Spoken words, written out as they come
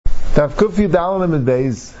Tav Kuf Yudal Amid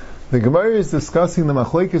Beis. The Gemara is discussing the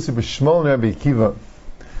machlokes of Rabbi Shmuel and Rabbi Akiva,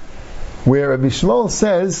 where Rabbi Shmuel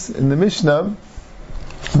says in the Mishnah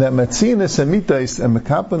that Matzinas Amitais and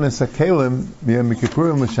Mekapanis Hakelim b'Yom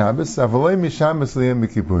Kippurim l'Shabbos Avalei Mishabbos l'Yom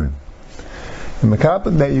Kippurim.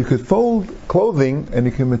 That you could fold clothing and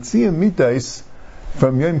you can Matzia Mitais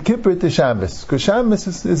from Yom Kippur to Shabbos, because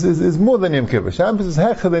Shabbos is more than Yom Kippur. Shabbos is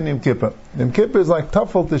hecher than Yom Kippur. Yom Kippur is like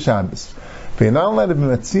tafel to Shabbos. But you're not allowed to be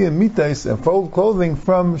Matzia Mitais and fold clothing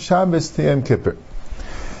from Shabbos to Yom Kippur.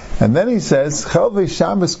 And then he says, Chalvei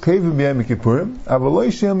Shabbos Krevim b'Yom Kippurim,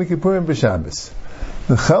 Avaloi Yom Kippurim b'Shabbos.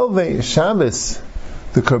 The Chalvei Shabbos,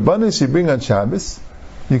 the Korbanos you bring on Shabbos,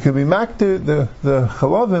 you can be makter the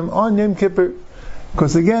Chalavim on Yom Kippur,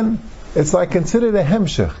 because again, it's like considered a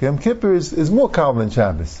hemshech. Yom Kippur is more calm than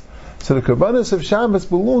Shabbos. So the Korbanos of Shabbos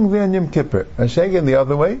belong there on Yom Kippur. And again, the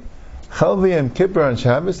other way, Chalvei Yom Kippur on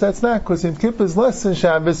Shabbos, that's not, because Yom Kippur is less than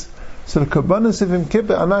Shabbos, so the Korbanos of Yom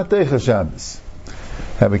Kippur are not Deicha Shabbos.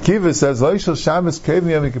 Rabbi Akiva says, Loishal Shabbos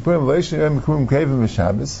Krevim Yom Kippurim, Loishal Yom Kippurim Krevim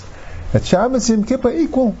Shabbos. At Shabbos Yom Kippur are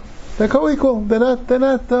equal. They're co-equal. They're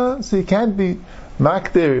not, so you can't be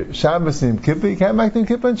makter Shabbos Yom Kippur, you can't makter Yom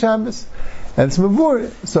Kippur on Shabbos. And it's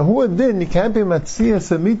mavur, so who then you can't be matzia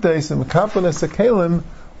samitais and mekapanas hakelim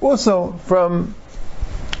also from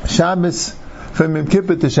Shabbos, from Yom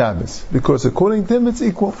Kippur to Shabbos, because according to him it's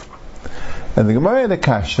equal. And the Gemara in the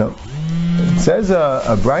Kasha, it says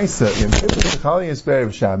a brisa, Yom Kippur is chali yisber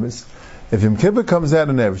of Shabbos. If Yom Kippur comes out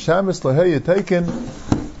on Erev Shabbos, lahei taken,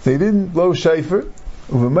 they didn't blow shayfer.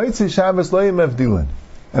 Uvemeitzi Shabbos loyim avdilan.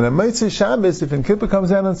 And on Meitzah Shabbos, if Yom Kippur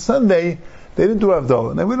comes out on Sunday, they didn't do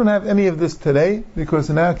Havdalah. Now we don't have any of this today, because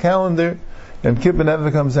in our calendar, Yom Kippur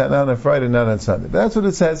never comes out not on Friday, not on Sunday. But that's what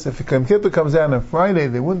it says. If Yom Kippur comes out on Friday,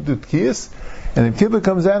 they wouldn't do Tkiyas, and if Kippur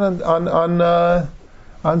comes out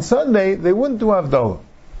on Sunday, they wouldn't do Havdalah.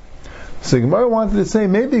 So Gemara wanted to say,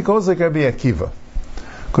 maybe it goes like Rabbi Akiva.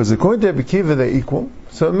 Because according to Rabbi Akiva, they're equal.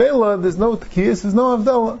 So in Mela, there's no Tkiyas, there's no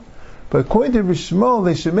Havdalah. But according to Rabbi Shmuel,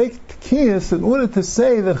 they should make Tkiyas in order to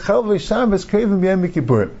say that Chalvei Shabbos Krevim b'Yom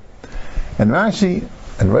Kippurim. And Rashi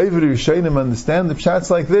and Rabbi Rishonim understand the pshat's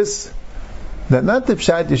like this, that not the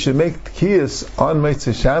pshat you should make tkiyas on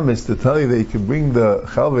Meitzah Shabbos to tell you that you can bring the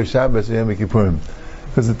Chalvei Shabbos to Yom Kippurim,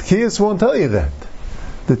 because the tkiyas won't tell you that.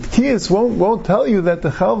 The tkiyas won't tell you that the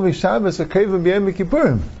Chalvei Shabbos are Krevim b'Yom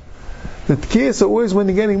Kippurim. The tkiyas are always when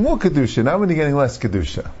you're getting more kedusha, not when you're getting less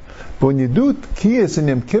kedusha. But when you do tkiyas in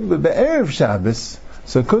Yom Kippur be'erev Shabbos,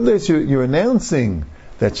 so kundes you're announcing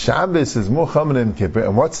that Shabbos is more chaman than Kippur,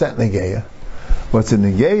 and what's that negeya? What's a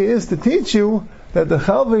negeya is to teach you that the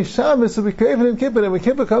Chalvei Shabbos will be craven in Kippur, and when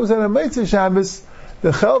Kippur comes out on Meitzah Shabbos,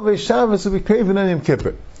 the Chalvei Shabbos will be craven on Yom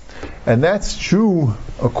Kippur. And that's true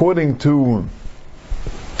according to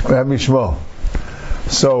Rabbi Shmuel.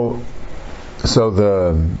 So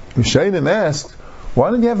the Rishonim asked,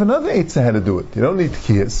 why don't you have another eitzah how to do it? You don't need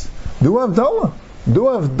tkiyas. Do Havdalah. Do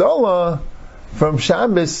Havdalah from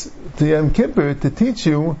Shabbos to Yom Kippur to teach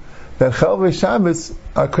you that Chalvei Shabbos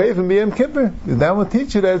are craving b'Yom Kippur. That will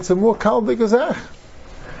teach you that it's a more kal b'gazach.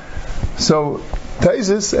 So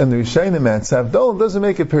Taisus and the Rishonim answer, Havdalah doesn't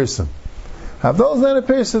make a person. Havdalah is not a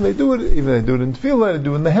person. They do it, even they do it in tefillah, they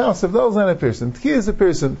do it in the house. Havdalah is not a person. Tkiyah is a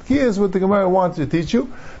person. Tkiyah is what the Gemara wants to teach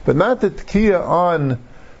you, but not the tkiyah on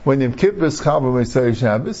when Yom Kippur is kal b'Meitzah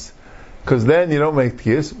Shabbos, because then you don't make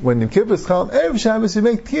tkiyas. When Yom Kippur is kal Erev Shabbos, you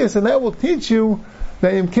make tkiyas, and that will teach you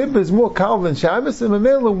that Yom Kippur is more kal than Shabbos.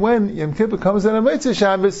 And when Yom Kippur comes out on Meitzah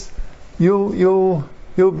Shabbos, you'll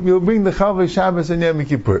bring the Chalvei Shabbos and Yom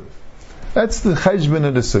Kippur. That's the cheshbon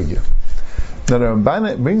of the sugya. Now the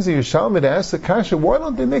Ramban brings the Yerushalmi to ask the kasha, why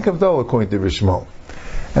don't they make Havdalah according to Rishmol?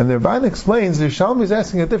 And the Ramban explains the Yerushalmi is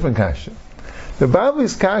asking a different kasha. The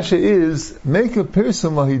Bavli's kasha is, make a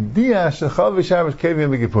person lahidiyah shechalvei Shabbos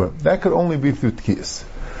kevim b'Kippurim. That could only be through tkiyas.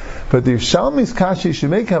 But the Yerushalmi's kasha, you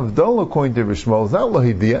should make Havdalah according to Rishmol. It's not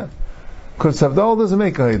lahidiyah, because Havdalah doesn't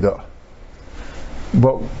make a haidah.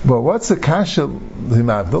 But what's the kasha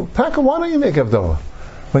l'mavdal? Taka, why don't you make Havdalah?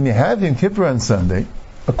 When you have Yom Kippur on Sunday,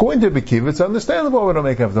 according to Rabbi Akiva, it's understandable why we don't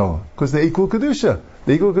make Havdalah, because they equal kedusha.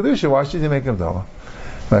 They equal kedusha. Why should you make Havdalah?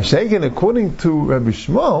 Mashiach, according to Rabbi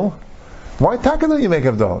Shmuel, why taka don't you make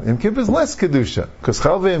Havdalah? Yom Kippur is less kedusha, because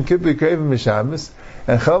Chalvei Yom Kippur craving b'Shabbos,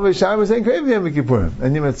 and Chalvei Shabbos ain't craving Yom Kippurim.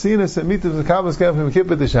 And you might see us and meet the Kabbos from Yom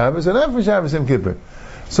Kippur to Shabbos, and not from Shabbos Yom Kippur.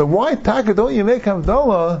 So why taka don't you make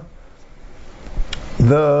Havdalah?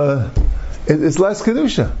 It's less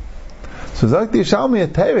kedusha. So it's like the Yerushalmi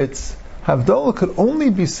at Teretz, Havdalah could only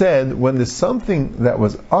be said when there's something that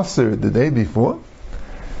was asur the day before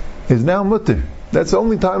is now mutter. That's the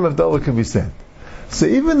only time Havdalah can be said. So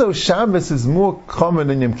even though Shabbos is more common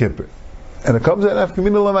than Yom Kippur, and it comes out after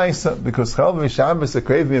Mina Lamaisa, because Chal v'Shabbos are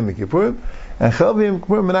craving Yom Kippur, and Chal v'Yom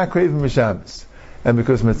Kippur are not craving Shabbos. And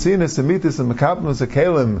because Matzinas and Mitas and Makapnos are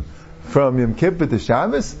Kalim from Yom Kippur to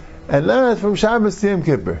Shabbos, and not from Shabbos to Yom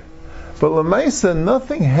Kippur. But Lamaisa,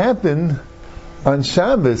 nothing happened on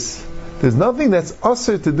Shabbos. There's nothing that's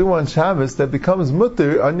usher to do on Shabbos that becomes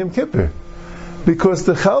mutter on Yom Kippur. Because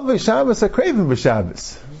the Chal v'Shabbos are craving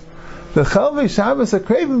b'Shabbos. The Chal v'Shabbos are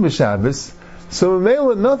craving b'Shabbos, so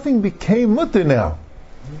nothing became mutter now.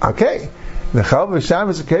 Okay. The Chal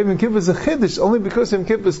v'Shabbos are craving Kippur is a chiddush only because Yom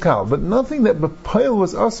Kippur is Kal. But nothing that b'poil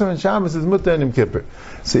was usher on Shabbos is mutter on Yom Kippur.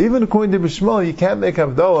 So even according to Bishmol, you can't make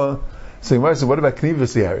Havdalah. So Gemara says, what about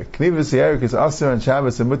Knivus Yarik? Knivus Yarik is usher on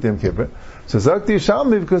Shabbos and mutter Yom Kippur. So Zakti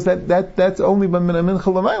Yishalmi, because that's only by Min HaMincha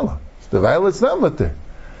L'mayla. The violet's not mutter.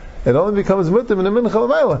 It only becomes mutter Min HaMincha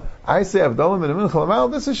L'mayla. I say Havdalah Min HaMincha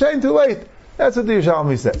L'mayla, this is shame too late. That's what the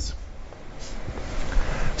Yishalmi says.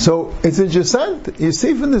 So it's interesting, you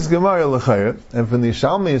see from this Gemara L'chayr, and from the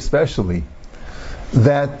Yishalmi especially,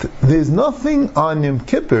 that there's nothing on Yom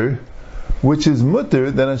Kippur which is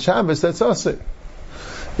mutter than on Shabbos that's asur.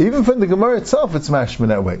 Even from the Gemara itself, it's mashma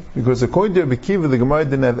that way. Because according to Rabbi Kiva, the Gemara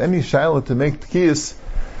didn't have any shiur to make tkiyas,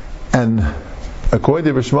 and according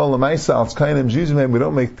to Bishmol Lamaisa, al Tzkayim Jizmei, we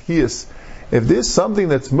don't make tkiyas. If there's something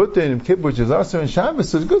that's mutter in Yom Kippur which is asur on Shabbos,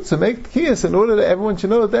 so it's good to make tkiyas in order that everyone should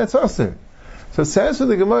know that that's asur. So it says for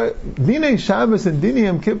the Gemara, Dinei Shabbos and Dinei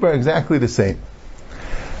Yom Kippur are exactly the same.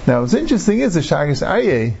 Now what's interesting is the Shagas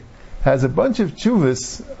Aryeh has a bunch of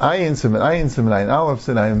tshuvas, Ayin Siman, Aleph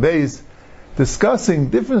Siman, Ayin Beis, discussing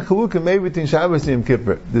different chalukim made between Shabbos and Yom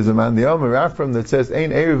Kippur. There's a man, the Omer Rafram, that says,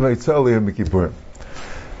 Ein Erev Vaitzal Yom Kippur.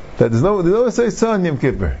 That there's no Vaitzal on Yom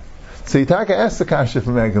Kippur. So Yitaka asks the Kasha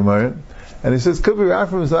from Gemara, and he says, Kubi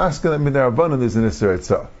Rafram is asking that Midarabanan there's an Isser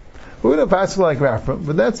Etzah. We don't pass like Rafram,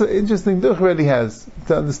 but that's an interesting duch already has.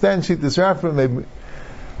 To understand this Rafram, maybe.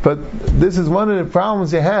 But this is one of the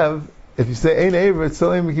problems you have. If you say Ein Erev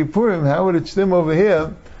Vaitzal Yom Kippurim, how would it stem over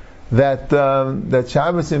here that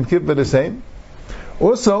Shabbos and Yom Kippur are the same?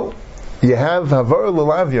 Also, you have Havar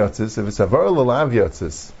L'Lav Yotzis. If it's Havar L'Lav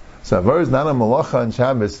Yotzis, so Havar is not a Malacha on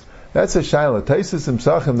Shabbos, that's a Shaila. Taisus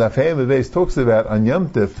Imsachim, Dafheim Beis talks about on Yom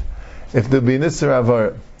Tif, if there be Nisr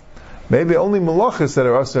Havar. Maybe only Malachas that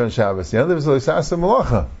are Asr on Shabbos. The other is L'Isasa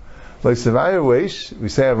Malacha. Like Savaya Weish, we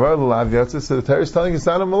say Havar L'Lav Yotzis, so the Torah is telling it's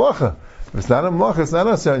not a Malacha. If it's not a Malacha, it's not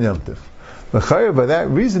Asr on Yom Tif. But by that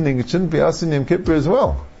reasoning, it shouldn't be Asr on Yom Kippur as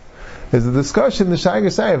well. There's a discussion in the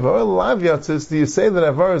Shagas Aryeh, Avar L'Lav Yotzis, do you say that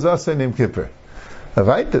Avar is Asr on Yom Kippur?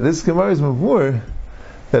 Right? That this Gemara is Mavur,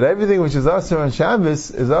 that everything which is Asr on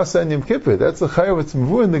Shabbos is Asr on Yom Kippur. That's the Chayr what's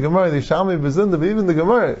Mavur in the Gemara, the Shalmi Bezunda, but even the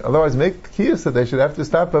Gemara, otherwise make the kiyas that they should have to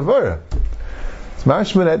stop Avar. It's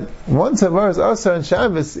mashma that once Avar is Asr on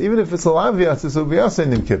Shabbos, even if it's a L'Lav Yotzis, it will be Asr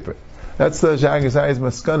on Yom Kippur. That's the Shagas Aryeh's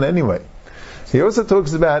Maskan anyway. He also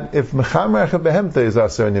talks about if Mechamer Behemta is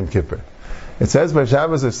Asr on Yom Kippur. It says by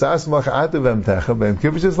Shabbos if Sas Malacha Atu V'Emtecha, but Yom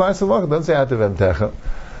Kippur just Lasa Malacha, don't say Atu V'Emtecha.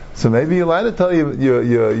 So maybe you're allowed to tell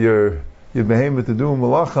your behemoth to do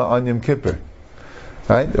Malacha on Yom Kippur.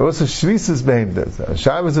 Right? Also Shvisas behemoth.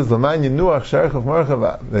 Shabbos is Laman Yenuach Sharchav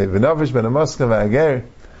Marchav V'Navish Ben Amaska V'Ager.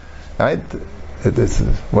 Right?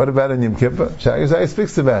 What about on Yom Kippur? Shabbos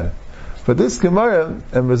speaks about it. But this Gemara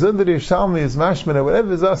and Mazundar Yishalmi is mashman,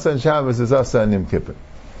 whatever is Asa on Shabbos is Asa on Yom Kippur.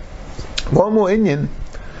 One more Iyun.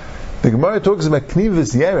 The Gemara talks about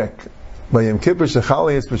Knivus Yerek by Yom Kippur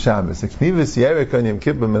Shechali is b'Shabbos. The Knivus Yerek on Yom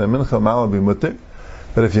Kippur min Mincha Mala b'Mutter.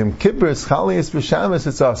 But if Yom Kippur is Chali is b'Shabbos,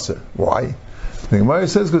 it's Asur. Why? The Gemara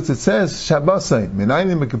says because it says Shabbosay.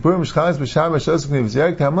 Minayim b'Kippurim Shechali is b'Shabbos Shosuk Knivus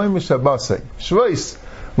Yerek Hamayim Shabbosay. Shvois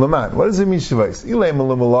Laman. What does it mean Shvois? Ilay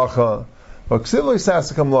Malacha. Or Ksiv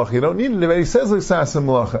L'Isasa Malacha. You don't need it. He says L'Isasa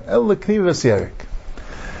Malacha. El Knivus Yerek.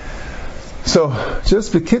 So,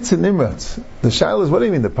 just for kids and nimrats, the shaila is, what do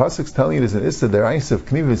you mean? The pasuk's telling you there's an issa deraisa of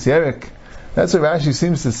knivus yerek. That's what Rashi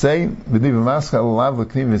seems to say. B'diva maskal alav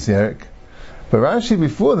knivus yerek. But Rashi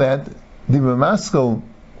before that, diva maskal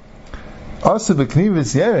asa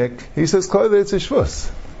b'knivus yerek. He says that it's a shvus.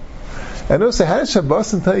 And also, how does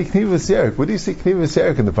Shabbos tell you knivus yerek? What do you see knivus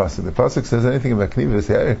yerek in the pasuk? The pasuk says anything about knivus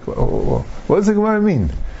yerek. What does the Gemara mean?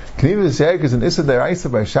 Knivus yerek is an issa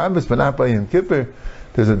deraisa by Shabbos, but not by Yom Kippur.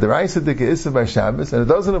 There's a deraisa dika issa by Shabbos, and it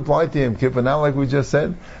doesn't apply to Yom Kippur, not like we just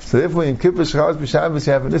said. So therefore, Yom Kippur Shechaz b'Shabbos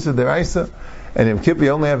you have an issa deraisa, and Yom Kippur you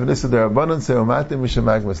only have an issa derabanan, so umatim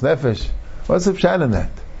mishamagmas nefesh. What's the pshat in that?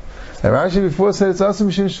 And Rashi before said it's also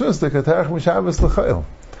mishim shus, the katarach mishabbos l'chayil.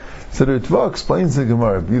 So the Ritva explains the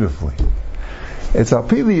Gemara beautifully. It's al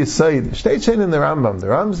pili yisaid. Shtei chain in the Rambam. The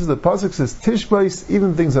Rambam says the pasuk says tishbais,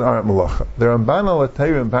 even things that aren't malacha. The Ramban al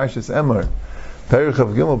Atayr in Parshas Emor, Perich of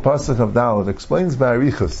Gimel Pasuk of Dal, it explains by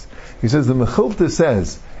Arichus. He says the Mechilta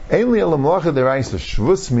says Ein li al malacha deraisa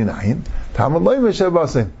shvus minayin tamad loy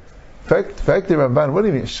meshabasin. Fact the Ramban. What do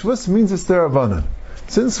you mean? Shvus means it's derabanan.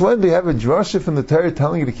 Since when do you have a drasha from the Torah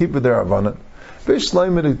telling you to keep it derabanan?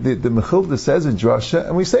 Bishleim, the Mechilta says in drasha,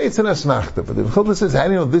 and we say it's an asmachta, but the Mechilta says, how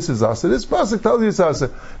do you know this is asa? This pasuk tells you it's asa.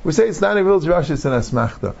 We say it's not a real drasha, it's an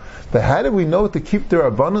asmachta. But how do we know to keep their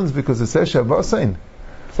abundance? Because it says shabasain.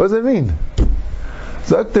 What does it mean?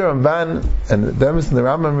 Zok the Ramban, and the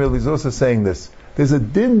Rambam really is also saying this. There's a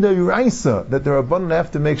din d'oraisa that the Rabbanan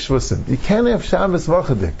have to make shvusim. You can't have Shabbos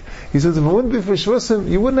vachadik. He says if it wouldn't be for shvusim,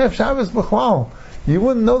 you wouldn't have Shabbos b'chlal. You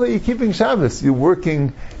wouldn't know that you're keeping Shabbos. You're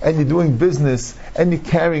working and you're doing business and you're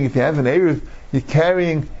carrying. If you have an eruv, you're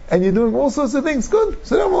carrying and you're doing all sorts of things. Good.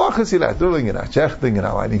 So there are malachas you're not doing, you're not shechting, you're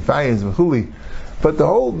not lighting fires, v'chuli. But the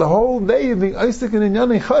whole day you're being oistik in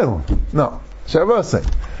inyanei chayil. No, Shabbos.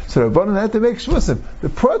 So Rabbanan had to make shvusim. The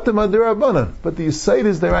pratim are the Rabbanan, but the yisaid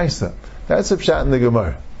is the raisa. That's a pshat in the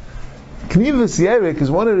Gemara. Knivus Yerik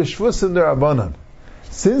is one of the shvusim the Rabbanan.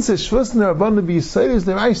 Since the shvusim the Rabbanan be yisaid is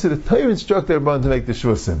the raisa, the Torah instruct the Rabbanan to make the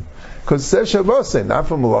shvusim. Because it says Shabbos, not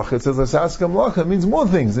from malacha. It says Asaska malacha. It means more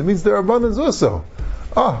things. It means the Rabbanans also.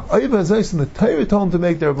 Ayib Hazais and the Torah told them to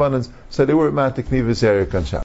make the Rabbanans, so they were at Knivus Yerik on Shabbos.